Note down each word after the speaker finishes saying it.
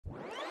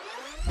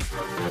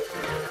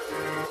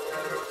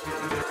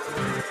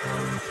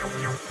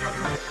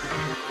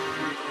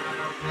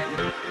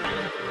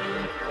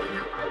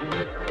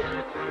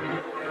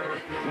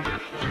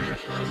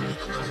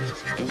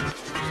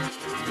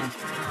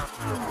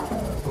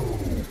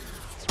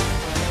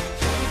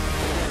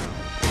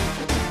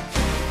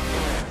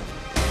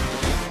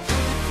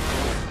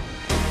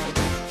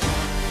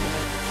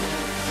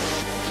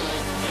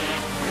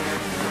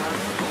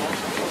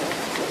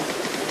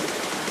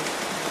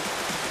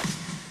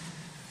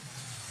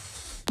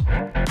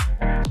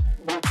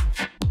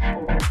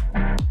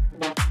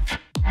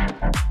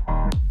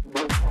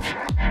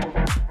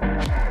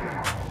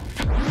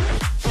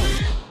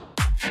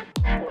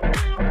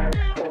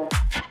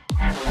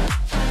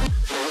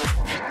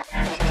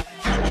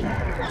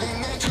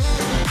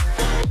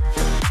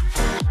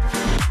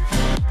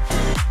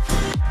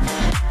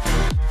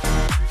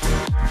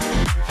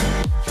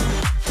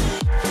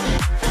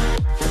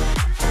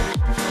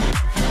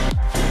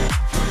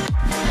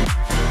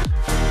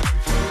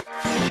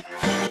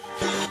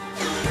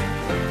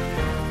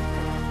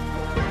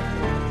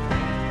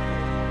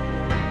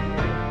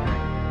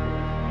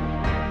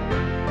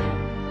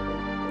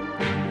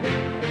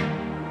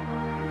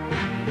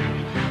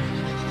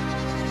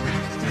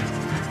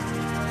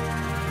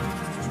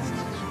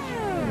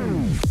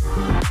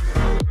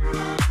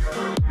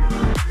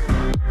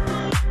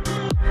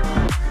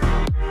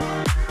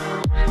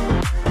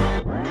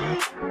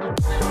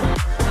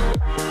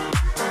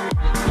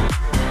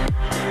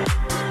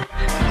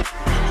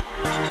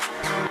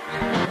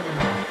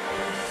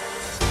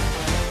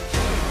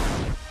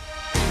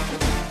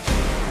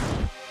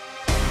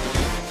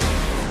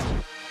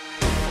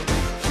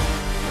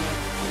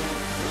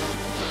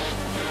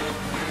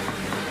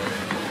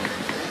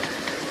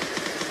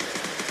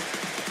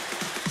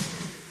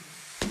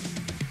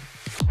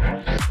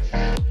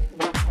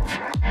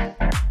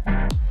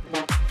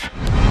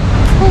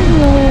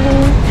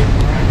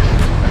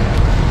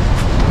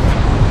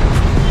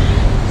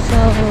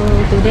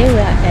Today we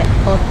are at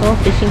ORTO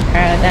Fishing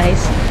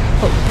Paradise.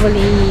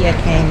 Hopefully I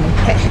can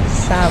catch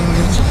some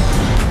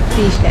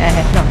fish that I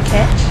have not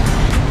catch.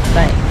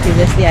 Like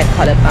previously I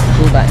caught a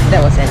baku, but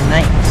that was at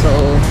night, so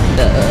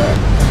the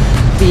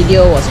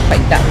video was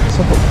quite dark.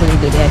 So hopefully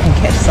today I can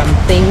catch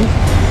something.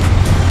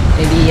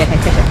 Maybe I can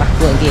catch a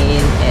baku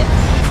again and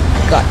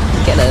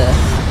get a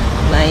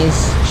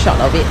nice shot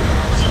of it.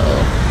 So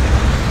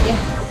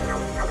yeah.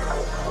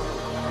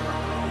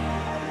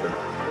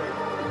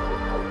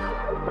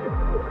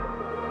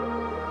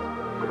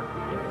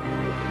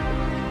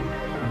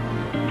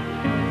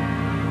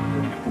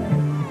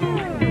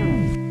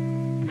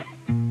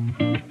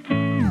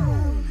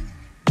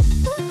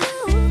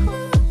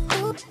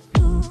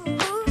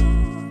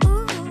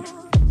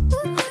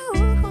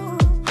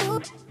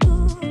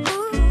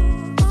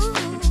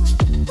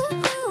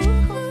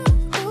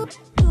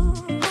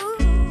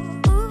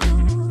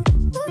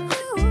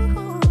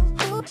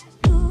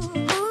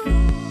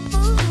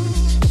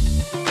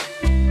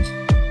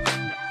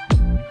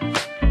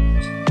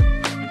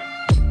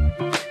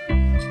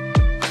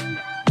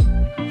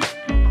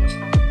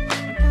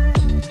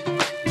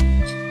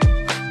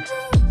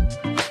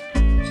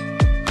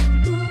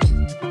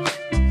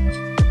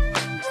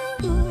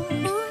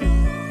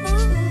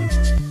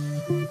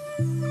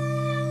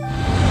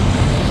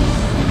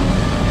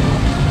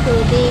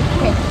 Today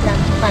catch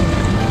lampan.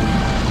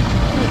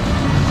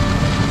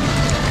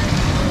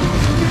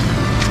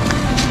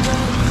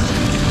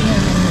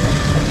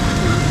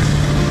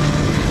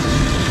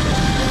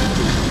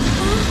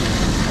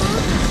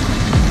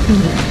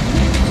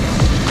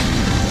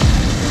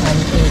 One,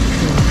 eight,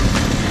 two,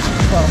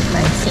 12,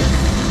 9,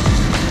 6.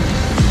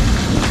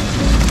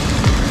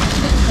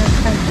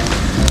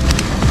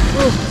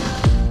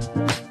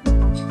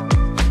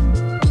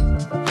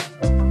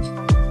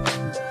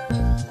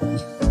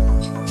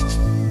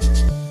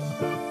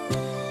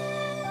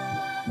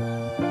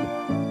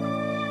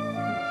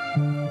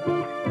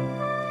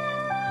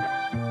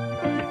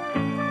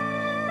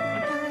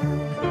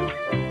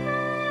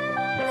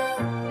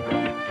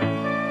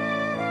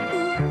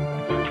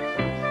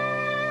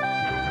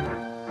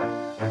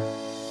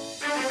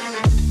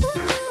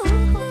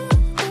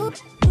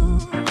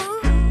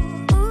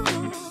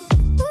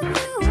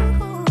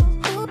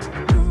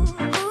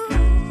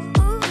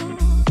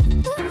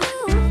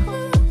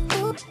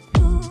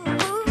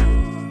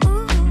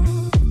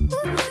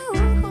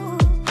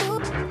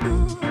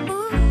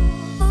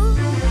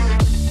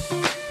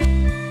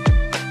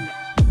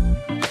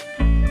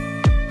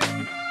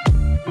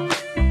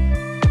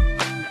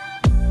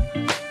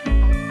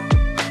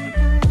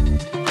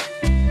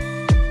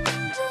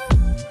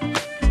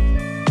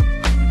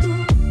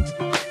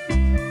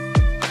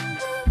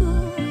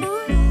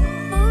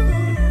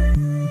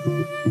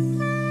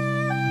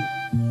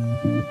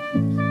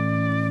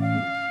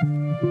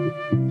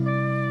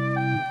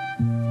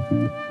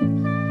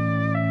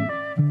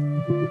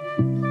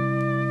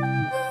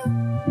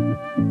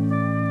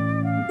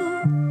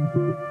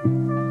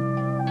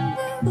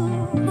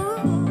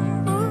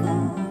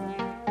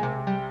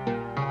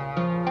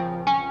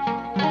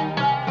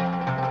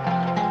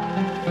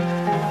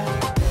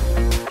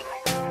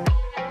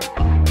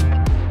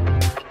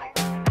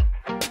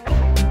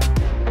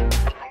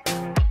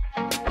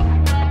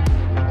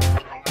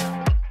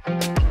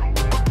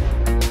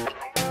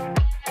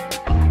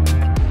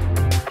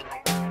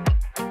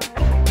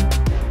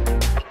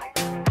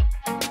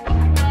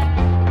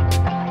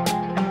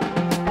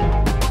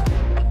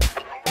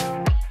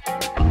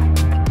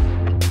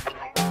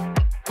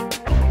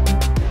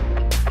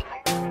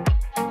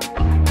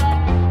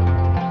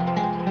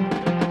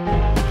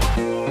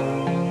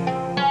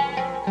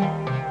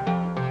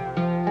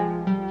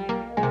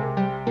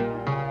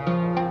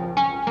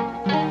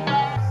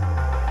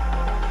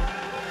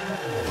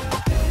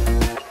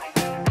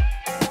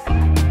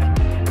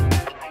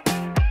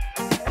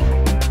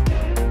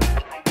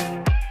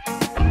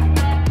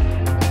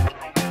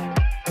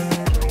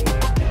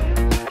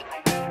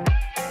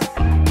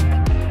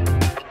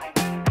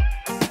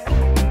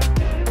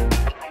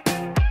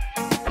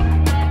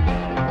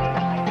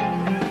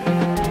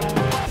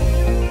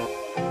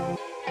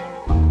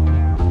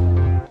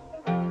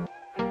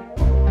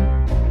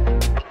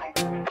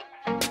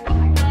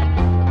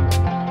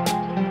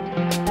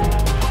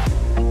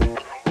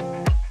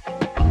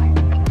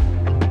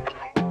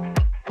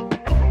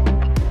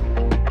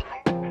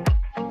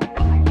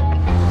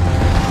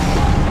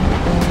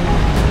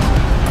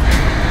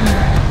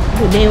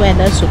 today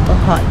weather super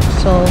hot,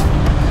 so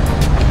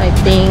I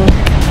think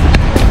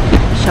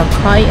shall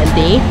call it a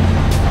day.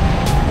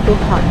 Too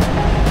hot.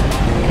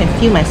 I can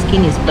feel my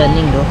skin is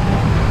burning though.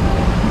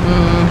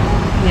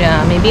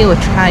 Yeah, maybe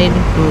we'll try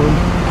to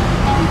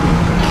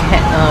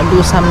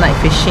do some night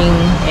fishing,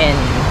 and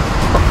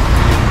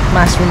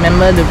must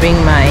remember to bring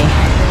my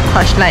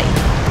torchlight.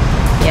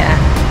 Yeah,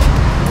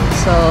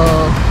 so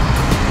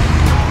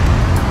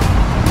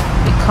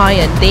we call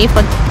it a day for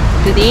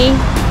today.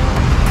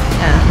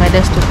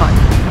 Weather's too hot.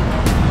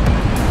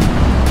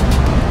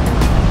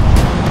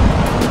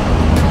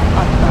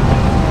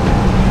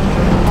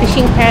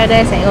 Fishing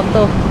paradise at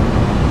ORTO.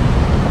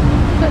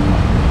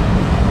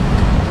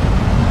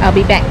 I'll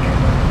be back.